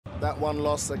that one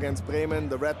loss against Bremen,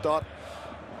 the red dot.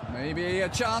 Maybe a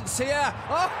chance here.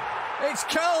 Oh, it's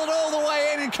curled all the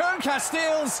way in, and Kern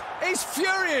Castells is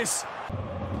furious.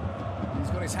 He's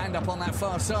got his hand up on that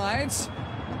far side.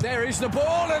 There is the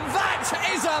ball, and that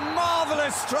is a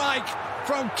marvellous strike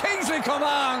from Kingsley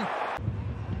Coman.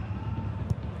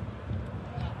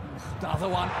 Another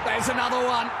one. There's another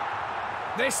one.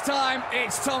 This time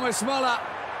it's Thomas Müller.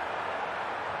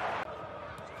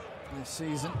 This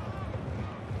season.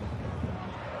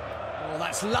 Oh,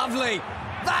 that's lovely.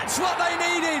 That's what they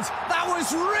needed. That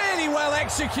was really well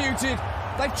executed.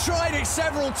 They've tried it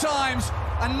several times,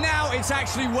 and now it's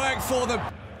actually worked for them.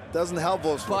 Doesn't help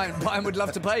Wolfsburg. Bayern would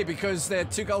love to pay because they're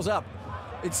 2 goals up.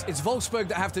 It's Wolfsburg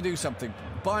that have to do something.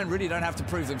 Bayern really don't have to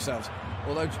prove themselves.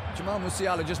 Although Jamal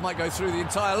Musiala just might go through the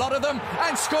entire lot of them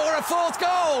and score a 4th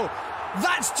goal.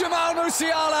 That's Jamal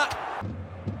Musiala.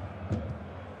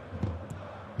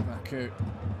 Baku.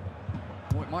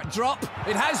 Oh, it might drop.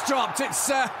 It has dropped. It's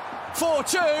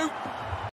 4-2.